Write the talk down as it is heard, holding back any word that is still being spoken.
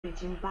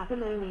in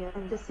Babylonia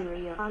and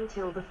Assyria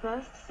until the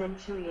 1st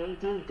century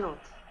AD.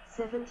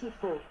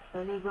 74.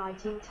 Early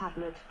writing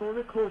tablet for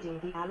recording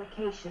the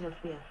allocation of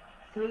beer.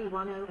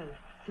 3100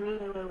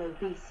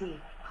 BC.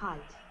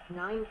 Height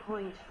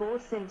 9.4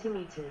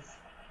 centimeters.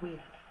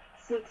 Width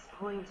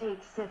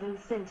 6.87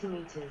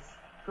 centimeters.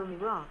 From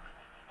Iraq.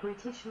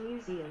 British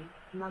Museum,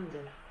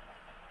 London.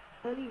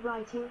 Early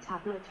writing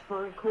tablet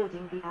for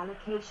recording the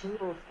allocation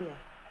of beer.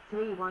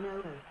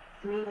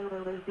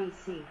 3100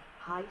 BC.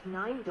 Height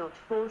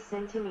 9.4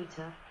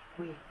 centimeter.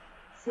 Width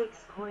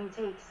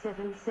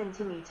 6.87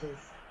 centimeters.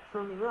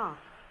 From Iraq.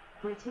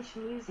 British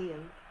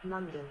Museum,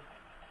 London.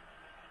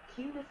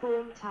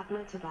 Cuneiform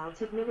tablet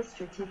about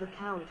administrative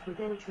account with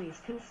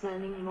entries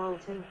concerning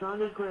malt and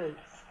barley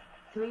growths.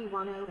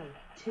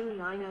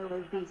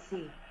 3100-290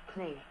 BC.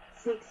 Clay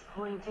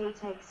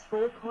 6.8 x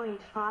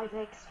 4.5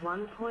 x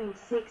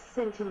 1.6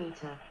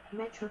 centimeter.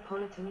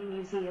 Metropolitan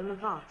Museum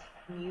of Art,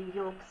 New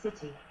York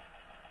City.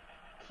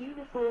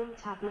 Cuneiform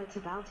tablet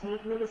about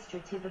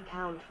administrative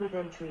account with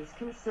entries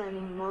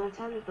concerning malt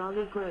and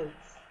barley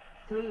growths.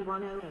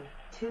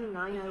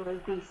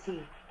 3100-290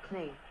 BC.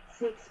 Clay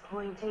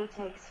 6.8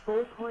 x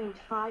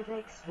 4.5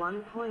 x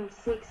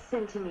 1.6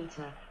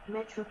 centimeter.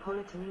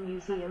 Metropolitan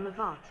Museum of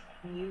Art,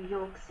 New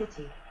York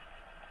City.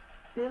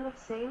 Bill of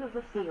sale of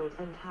a field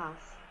and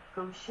house,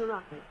 from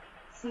Shuruppak,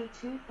 c.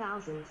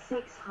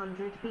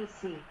 2600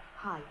 BC.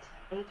 Height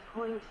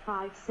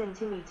 8.5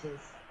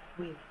 centimeters.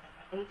 Width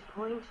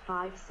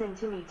 8.5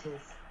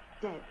 centimeters.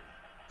 Depth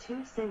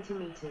 2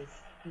 centimeters.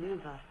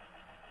 Louva.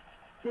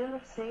 Bill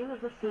of sale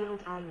of a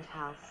field and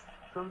house,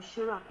 from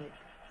Shuruppak,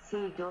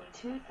 c.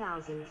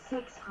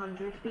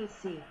 2600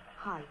 BC.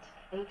 Height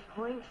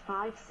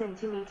 8.5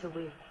 centimeter.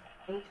 Width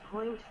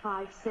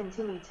 8.5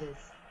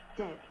 centimeters.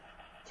 Depth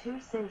 2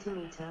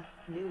 centimeter.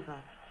 Louva.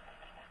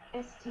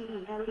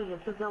 Stele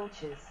of the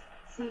Vultures,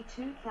 c.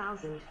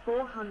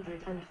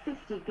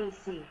 2450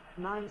 BC.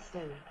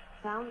 Limestone.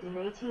 Found in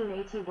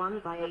 1881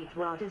 by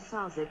Edward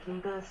Sazak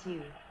in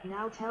Gursu,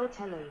 now Tel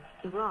Tello,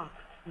 Iraq,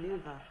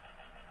 Louva.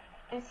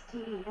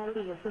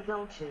 Stele of the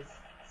Vultures,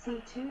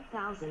 c.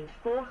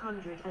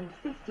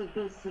 2450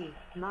 BC.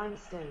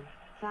 Limestone.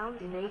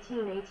 Found in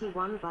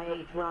 1881 by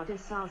Edward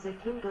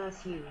Sazak in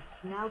Gursu,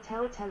 now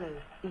Tel Tello,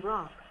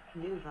 Iraq,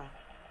 Louva.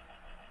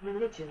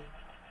 Religion.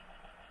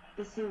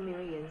 The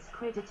Sumerians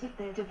credited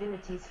their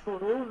divinities for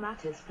all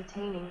matters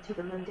pertaining to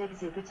them and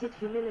exhibited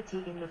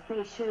humility in the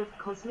face of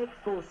cosmic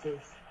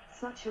forces,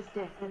 such as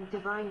death and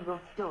divine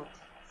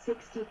wrath.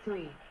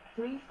 63.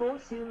 3-4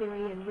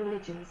 Sumerian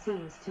religion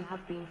seems to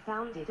have been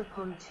founded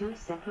upon two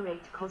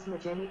separate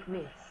cosmogenic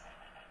myths.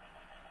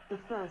 The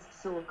first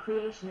saw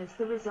creation as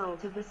the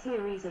result of a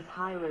series of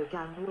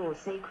hierogam or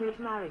sacred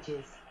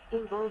marriages,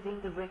 involving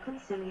the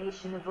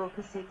reconciliation of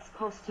opposites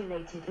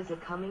postulated as a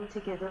coming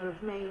together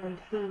of male and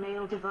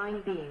female divine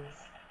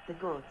beings, the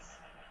gods.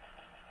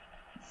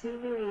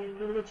 Sumerian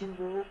religion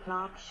wall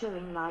plaque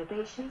showing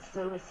libations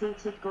so a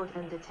seated god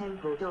and a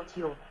temple.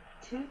 Your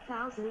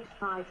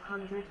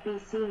 2500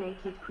 BC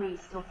naked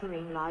priest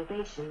offering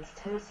libations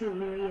to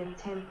Sumerian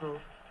temple.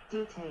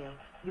 Detail.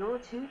 Your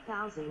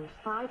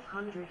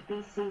 2500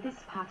 BC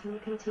This pattern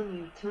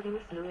continued to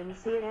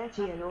influence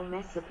Aegean or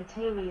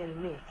Mesopotamian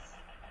myths.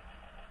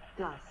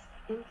 Thus,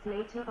 in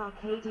later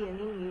Akkadian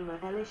Enuma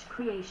Elish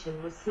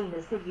creation was seen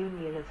as the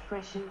union of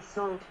fresh and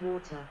salt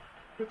water,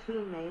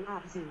 between male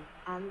Abzu,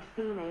 and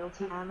female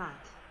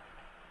Tiamat.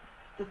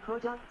 The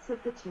products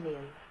of the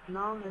Tunian,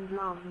 Lam and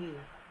Lam-Yu,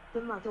 the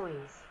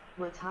Mudoins,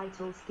 were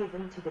titles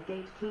given to the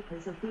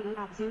gatekeepers of the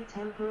Abzu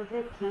temple of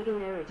Enki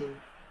in Eridu,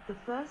 the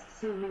first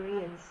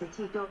Sumerian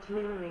city.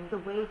 Mirroring the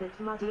way that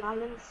muddy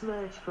islands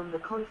merge from the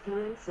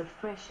confluence of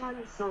fresh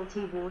and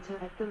salty water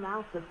at the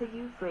mouth of the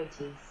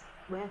Euphrates,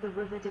 where the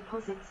river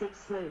deposits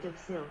its load of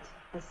silt,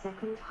 a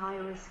second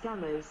Hieros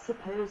Gamos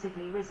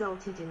supposedly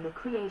resulted in the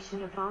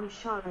creation of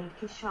Ansha and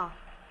Kisha,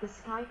 the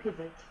sky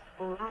pivot,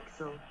 or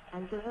axle,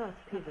 and the earth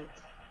pivot,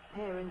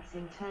 parents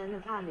in turn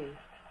of Anu,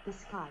 the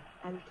sky,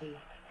 and Ki,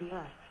 the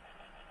earth.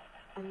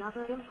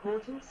 Another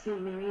important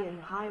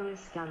Sumerian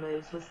Hieros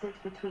Gamos was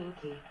that between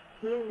Ki,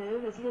 here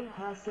known as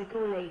Ninhursag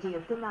or Lady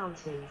of the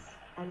Mountains,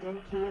 and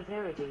Enki of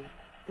Eridu,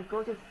 the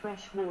god of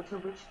fresh water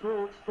which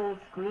brought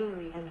forth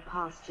greenery and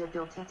pasture.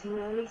 At an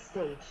early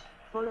stage,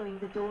 following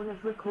the dawn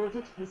of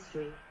recorded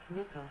history,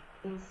 Nippur,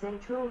 in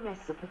central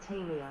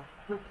Mesopotamia,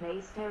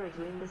 replaced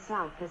Eridu in the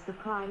south as the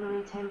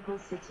primary temple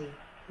city,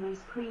 whose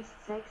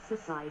priests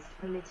exercised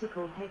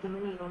political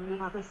hegemony on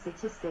the other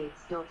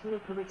city-states.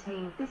 Nippur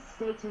retained this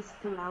status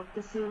throughout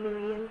the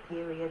Sumerian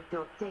period.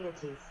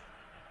 Deities.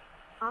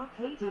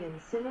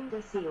 Akkadian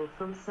cylinder seal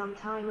from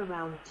sometime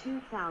around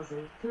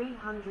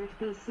 2300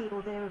 BC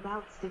or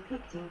thereabouts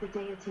depicting the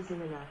deities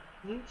Inanna,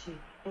 Uchu,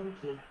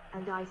 Enki,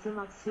 and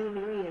Isamut.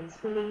 Sumerians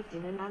believed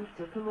in an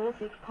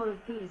anthropomorphic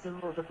polytheism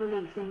or the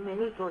belief in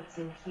many gods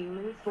in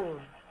human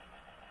form.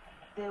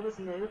 There was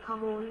no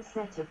common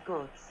set of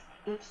gods.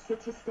 Each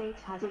city-state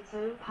had its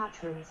own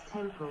patrons,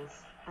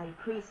 temples, and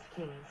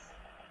priest-kings.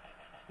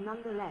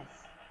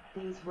 Nonetheless,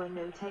 these were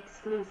not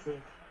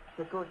exclusive.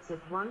 The gods of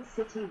one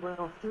city were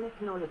often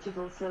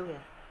acknowledgeable Soya.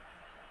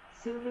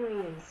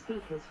 Sumerian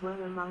speakers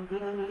were among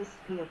the earliest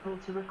people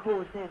to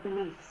record their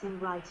beliefs in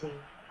writing,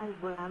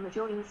 and were a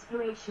major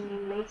inspiration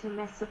in later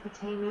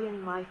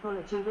Mesopotamian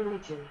mythology,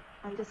 religion,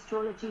 and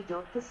astrology.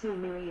 The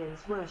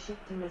Sumerians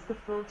worshipped him as the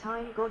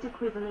full-time god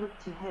equivalent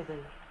to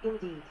heaven.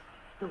 Indeed,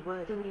 the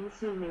word An in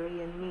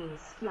Sumerian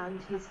means Ski,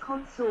 and his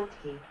consort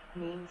Ki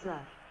means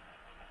earth.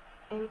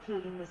 Enki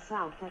in the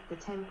south at the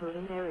temple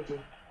in Eridu.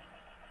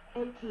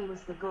 Enki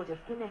was the god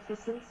of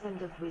beneficence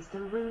and of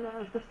wisdom, ruler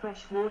of the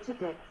freshwater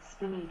depths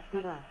beneath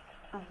the earth,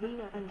 a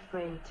healer and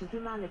friend to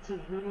humanity,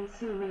 who in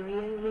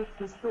Sumerian myth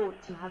was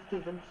thought to have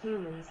given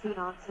humans the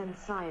arts and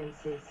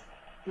sciences,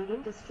 the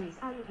industries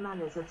and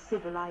manners of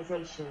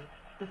civilization.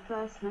 The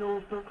first law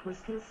book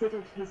was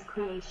considered his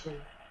creation.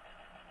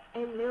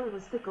 Enlil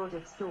was the god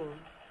of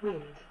storm,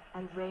 wind,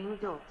 and rain.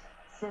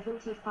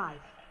 75.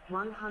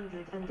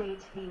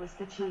 108. He was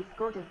the chief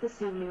god of the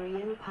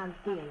Sumerian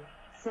pantheon.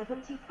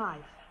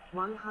 75.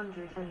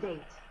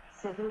 108,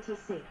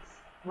 76,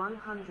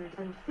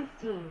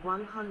 115,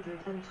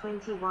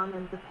 121,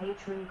 and the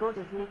patron god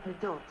of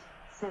Nippur.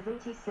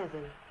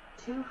 77,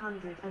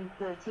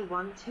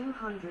 231,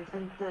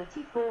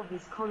 234.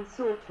 His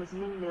consort was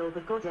Ninlil,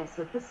 the goddess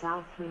of the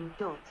south wind.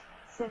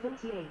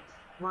 78,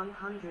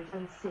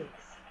 106.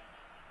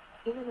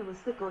 Inanna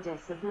was the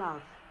goddess of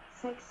love,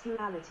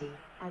 sexuality,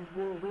 and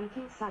war.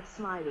 Winking Sag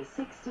Smiley.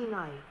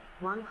 69,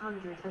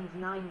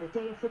 109. The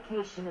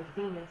deification of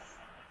Venus,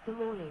 the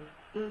morning,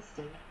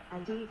 eastern,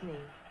 and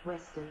evening,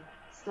 western,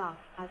 star,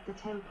 at the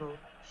temple,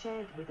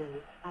 shared with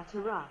Anu, at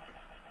Uruk.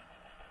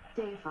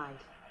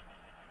 Deified.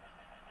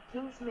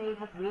 Kings may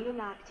have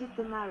reenacted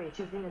the marriage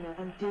of Inanna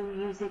and do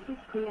music with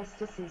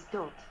priestesses.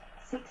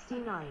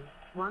 69,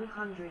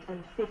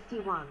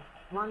 151,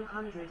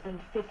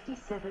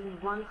 157,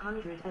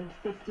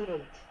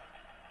 158.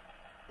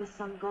 The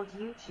sun god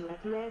Utu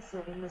at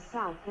Lersa in the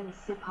south and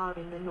Sipar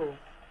in the north.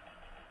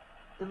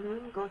 The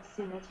moon god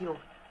Sin at Yor.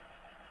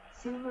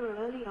 Sumer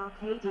early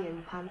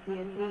Akkadian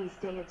pantheon. These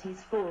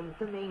deities formed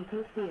the main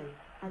pantheon,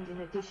 and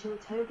in addition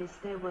to this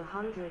there were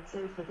hundreds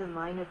over the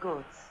minor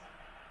gods.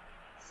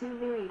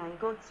 Sumerian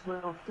gods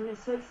were often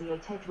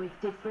associated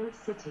with different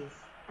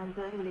cities, and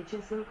their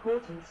religious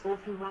importance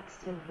often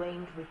waxed and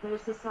waned with their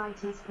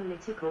society's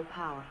political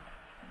power.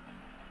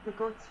 The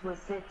gods were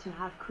said to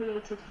have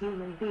created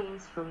human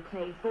beings from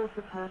clay for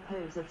the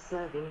purpose of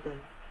serving them.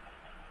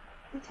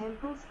 The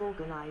temples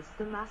organized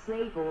the mass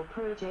labor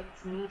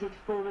projects needed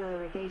for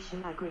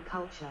irrigation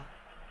agriculture.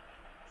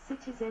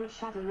 Citizens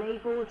had a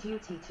labor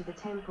duty to the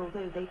temple,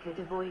 though they could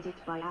avoid it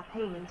by a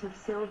payment of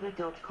silver.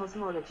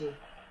 Cosmology.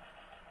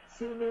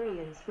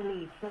 Sumerians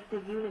believed that the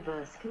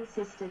universe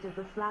consisted of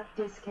a flat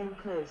disk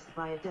enclosed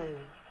by a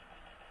dome.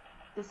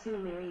 The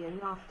Sumerian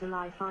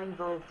afterlife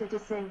involved a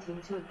descent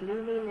into a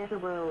gloomy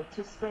netherworld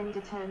to spend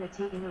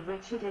eternity in a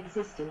wretched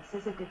existence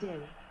as a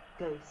Gadim,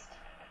 ghost.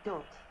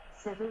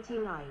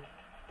 79.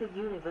 The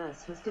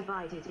universe was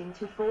divided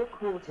into 4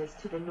 quarters.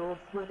 To the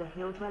north were the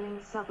hill-dwelling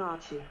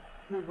Subarchu,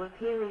 who were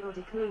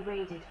periodically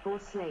raided for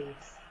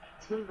slaves,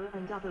 timber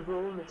and other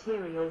raw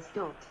materials.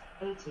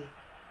 80.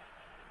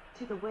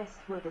 To the west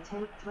were the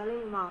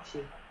tent-dwelling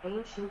Machu,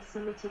 ancient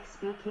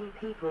Semitic-speaking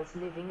peoples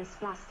living as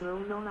pastoral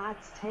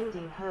nomads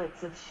tending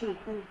herds of sheep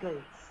and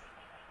goats.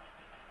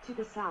 To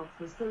the south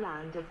was the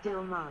land of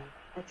Dilmun,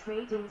 a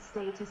trading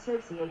state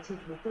associated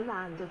with the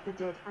land of the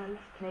dead and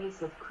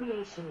place of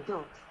creation.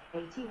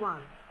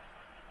 81.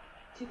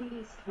 To the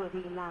east were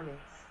the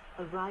Elamites,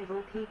 a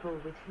rival people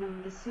with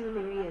whom the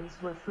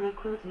Sumerians were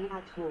frequently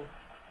at war.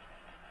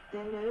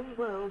 Their known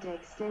world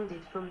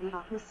extended from the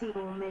Upper Sea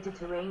or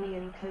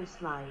Mediterranean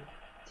coastline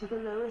to the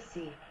Lower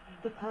Sea,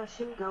 the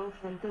Persian Gulf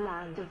and the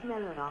land of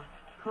Melara,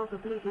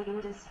 probably the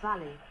Indus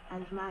Valley,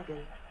 and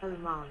Magan,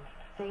 Oman,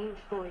 famed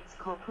for its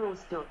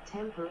Copros.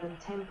 Temple and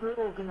temple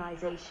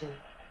organization.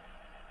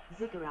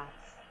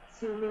 Ziggurats,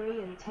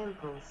 Sumerian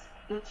temples,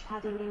 each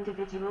had an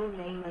individual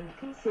name and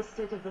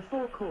consisted of a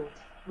forecourt,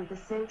 with a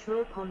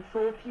central pond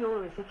for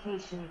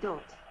purification.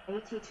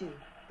 82.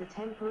 The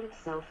temple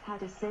itself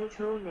had a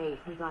central nave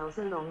with aisles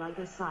along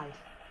either side.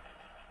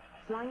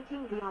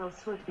 Flanking the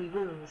aisles would be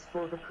rooms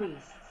for the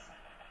priests.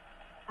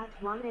 At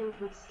one end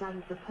would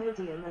stand the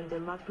podium and a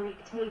mud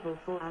brick table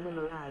for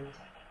animal and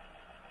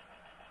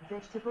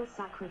vegetable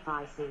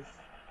sacrifices.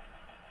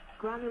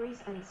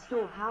 Granaries and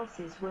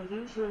storehouses were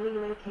usually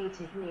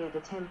located near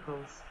the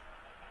temples.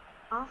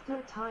 After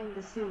a time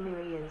the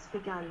Sumerians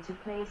began to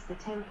place the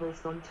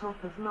temples on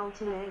top of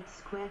multi-layered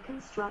square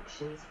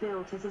constructions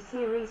built as a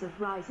series of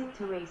rising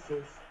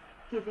terraces,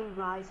 giving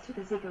rise to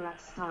the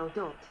ziggurat style.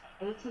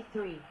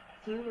 83.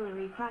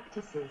 Funerary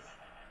practices.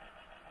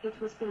 It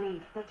was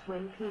believed that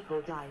when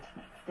people died,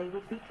 they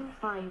would be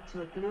confined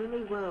to a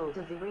gloomy world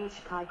of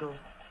Ereshkigal,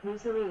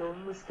 whose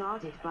realm was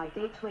guarded by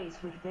gateways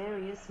with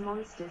various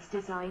monsters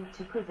designed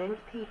to prevent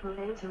people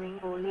entering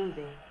or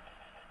leaving.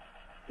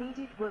 The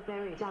dead were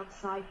buried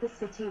outside the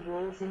city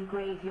walls in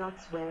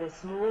graveyards where a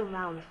small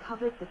mound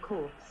covered the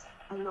corpse,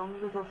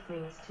 along with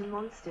offerings to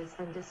monsters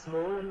and a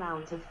small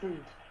amount of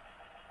food.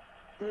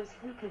 Those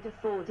who could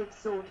afford it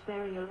sought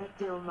burial at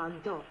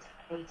Dilmun.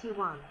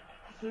 81.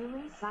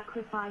 Human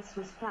sacrifice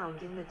was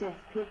found in the death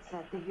pits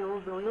at the Yor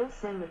Royal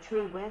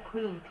Cemetery, where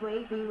Queen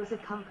Quabi was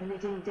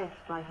accompanied in death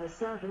by her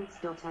servants.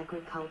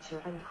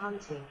 Agriculture and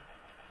hunting.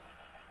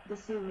 The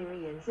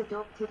Sumerians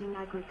adopted an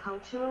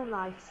agricultural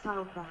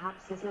lifestyle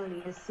perhaps as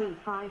early as c.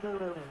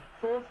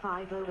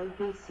 4500–4500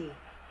 BC.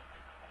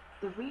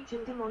 The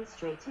region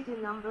demonstrated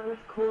a number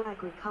of core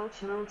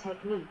agricultural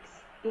techniques,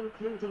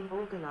 including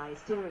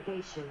organized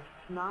irrigation,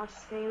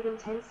 large-scale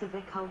intensive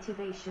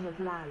cultivation of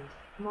land,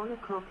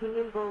 monocropping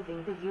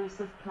involving the use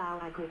of plow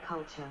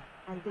agriculture,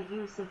 and the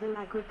use of an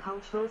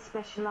agricultural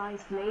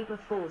specialized labor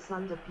force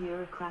under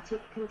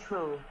bureaucratic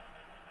control.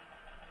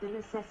 The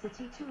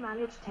necessity to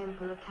manage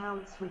temple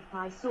accounts with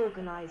pious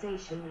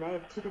organization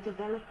led to the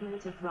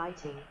development of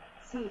writing,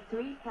 c.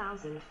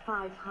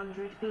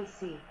 3500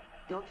 BC.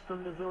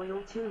 From the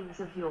royal tombs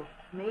of Yor,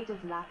 made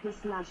of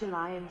lapis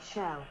lazuli and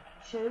shell,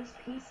 shows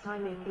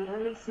peacetime in the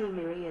early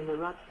Sumerian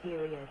Uruk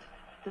period.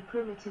 The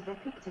primitive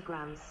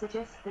epictograms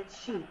suggest that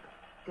sheep,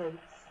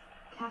 goats,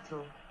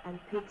 cattle, and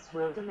pigs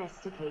were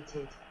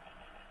domesticated.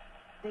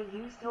 They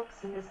used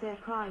oxen as their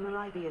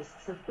primary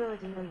beasts of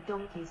burden and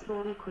donkeys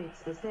or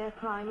equids as their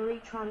primary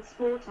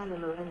transport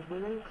animal, and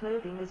woolen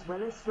clothing as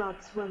well as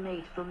rugs were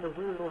made from the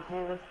wool or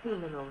hair of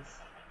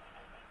females.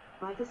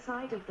 By the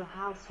side of the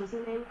house was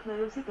an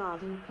enclosed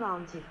garden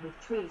planted with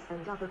trees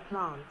and other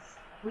plants.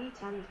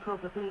 Wheat and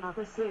probably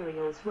other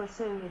cereals were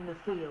sown in the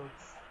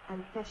fields,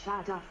 and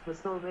Feshaduf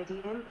was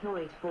already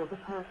employed for the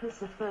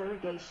purpose of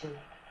irrigation.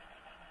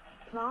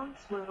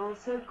 Plants were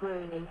also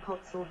grown in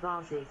pots or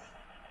vases.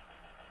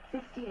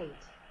 58.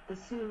 The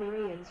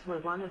Sumerians were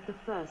one of the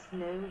first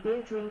known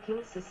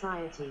beer-drinking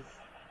societies.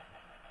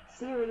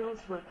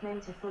 Cereals were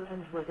plentiful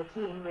and were the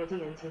key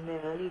ingredient in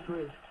their early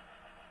brew.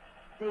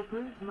 They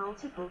brewed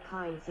multiple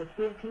kinds of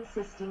beer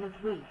consisting of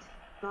wheat,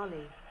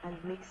 barley,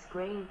 and mixed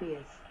grain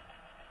beers.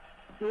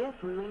 Beer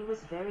brewing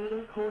was very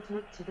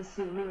important to the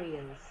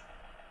Sumerians.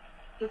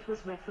 It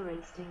was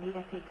referenced in the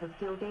Epic of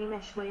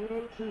Gilgamesh when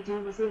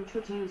Enkidu was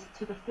introduced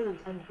to the food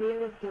and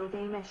beer of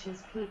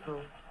Gilgamesh's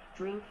people.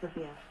 Drink the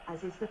beer,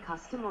 as is the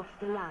custom of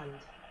the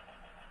land.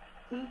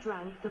 He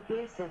drank the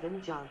beer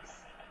 7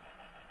 jugs,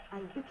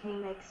 and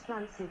became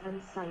expansive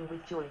and sung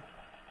with joy.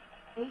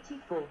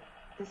 84.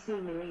 The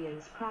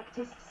Sumerians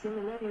practiced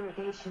similar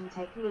irrigation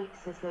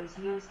techniques as those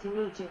used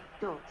in Egypt.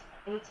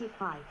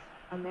 85.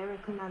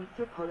 American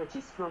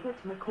anthropologist Robert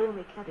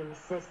McCormick Adams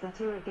says that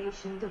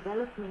irrigation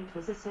development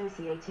was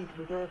associated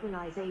with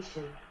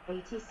urbanization.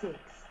 86.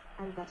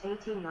 And that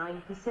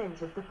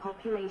 89% of the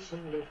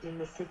population lived in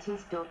the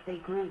cities. They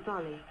grew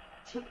barley,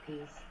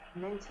 chickpeas,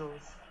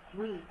 lentils,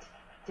 wheat,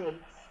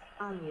 dates,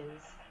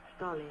 onions,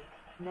 garlic,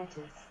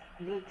 lettuce,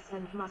 leeks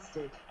and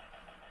mustard.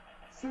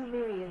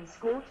 Sumerians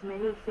caught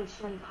many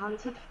fish and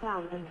hunted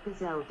fowl and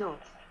gazelle.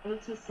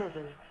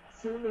 87.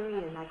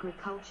 Sumerian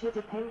agriculture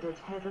depended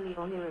heavily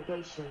on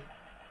irrigation.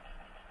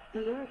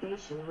 The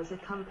irrigation was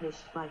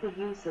accomplished by the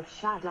use of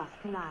Shaduf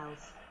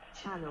canals,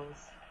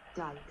 channels,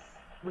 dikes,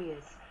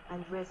 weirs,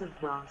 and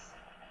reservoirs.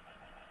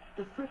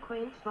 The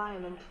frequent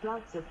violent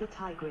floods of the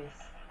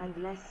Tigris, and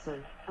less so,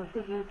 of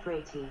the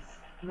Euphrates,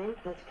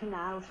 meant that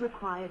canals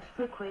required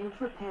frequent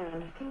repair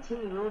and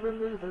continual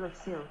removal of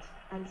silt,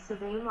 and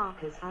survey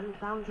markers and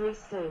boundary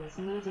stones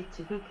needed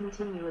to be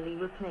continually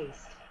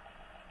replaced.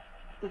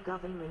 The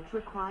government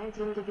required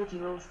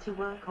individuals to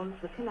work on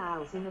the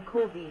canals in a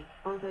corvée,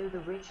 although the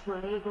rich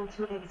were able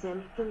to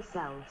exempt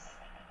themselves.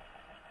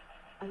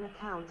 An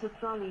account of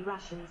barley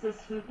rations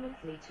issued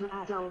monthly to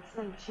adults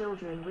and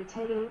children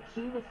retaining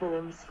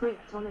cuneiform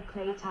script on a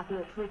clay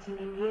tablet written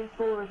in year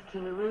 4 of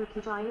King Uruk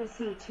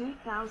Dynasty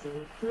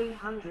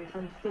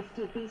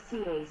 2350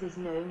 BCAs is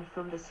known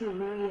from the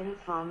Sumerian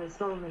Farmer's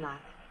Almanac.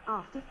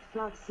 After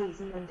flood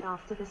season and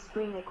after the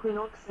spring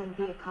equinox and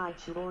the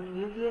Akaichu or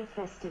New Year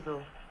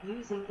festival,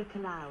 using the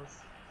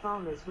canals,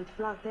 farmers would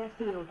flood their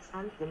fields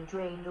and then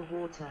drain the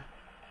water.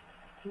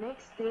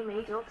 Next they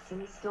made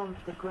oxen stomp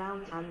the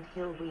ground and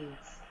kill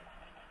weeds.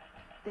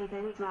 They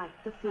then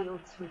dragged the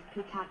fields with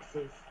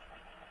pickaxes.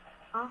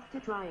 After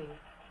drying,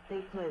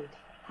 they plowed,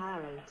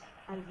 harrowed,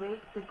 and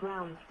raked the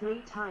ground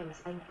 3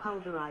 times and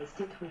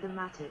pulverized it with a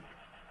mattock,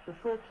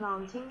 before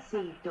planting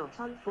seed.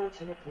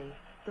 Unfortunately,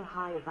 the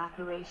high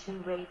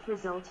evaporation rate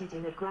resulted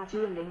in a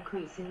gradual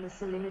increase in the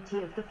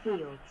salinity of the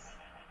fields.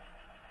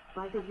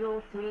 By the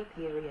Yor 3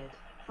 period,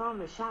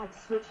 farmers had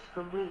switched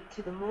from wheat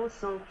to the more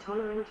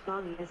salt-tolerant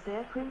barley as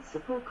their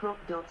principal crop.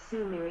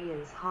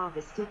 Sumerians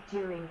harvested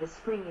during the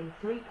spring in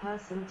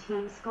 3-person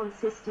teams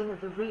consisting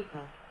of a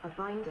reaper, a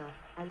binder,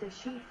 and a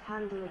sheaf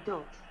handler.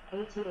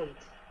 88.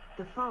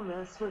 The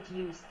farmers would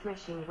use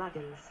threshing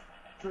wagons,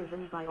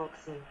 driven by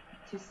oxen,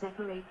 to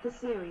separate the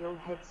cereal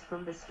heads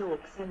from the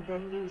stalks and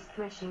then use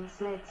threshing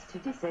sleds to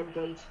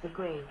disengage the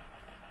grain.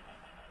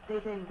 They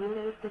then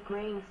winnowed the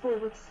grain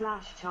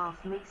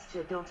 /chaff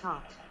mixture.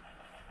 Art.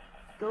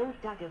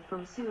 Gold dagger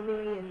from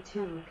Sumerian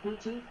tomb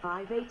PG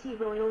 580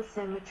 Royal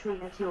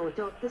Cemetery at Yor.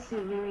 The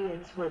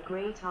Sumerians were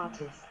great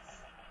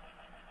artists.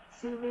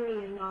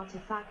 Sumerian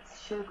artifacts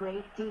show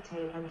great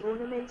detail and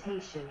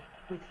ornamentation,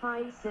 with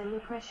fine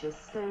semi-precious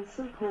stones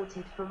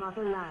imported from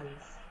other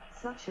lands,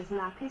 such as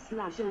lapis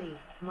lazuli,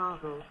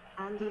 marble,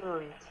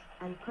 andiorite,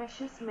 and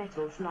precious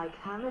metals like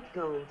hammered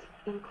gold,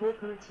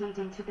 incorporated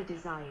into the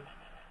design.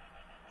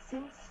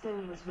 Since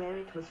stone was rare,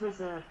 it was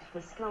reserved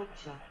for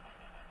sculpture.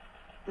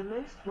 The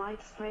most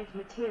widespread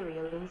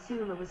material in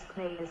Sumer was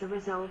clay. As a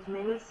result,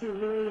 many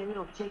Sumerian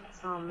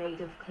objects are made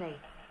of clay.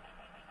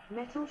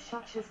 Metals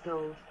such as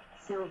gold,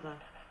 silver,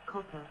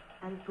 copper,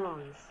 and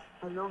bronze,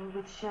 along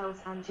with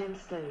shells and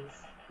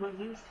gemstones, were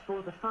used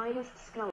for the finest sculpture.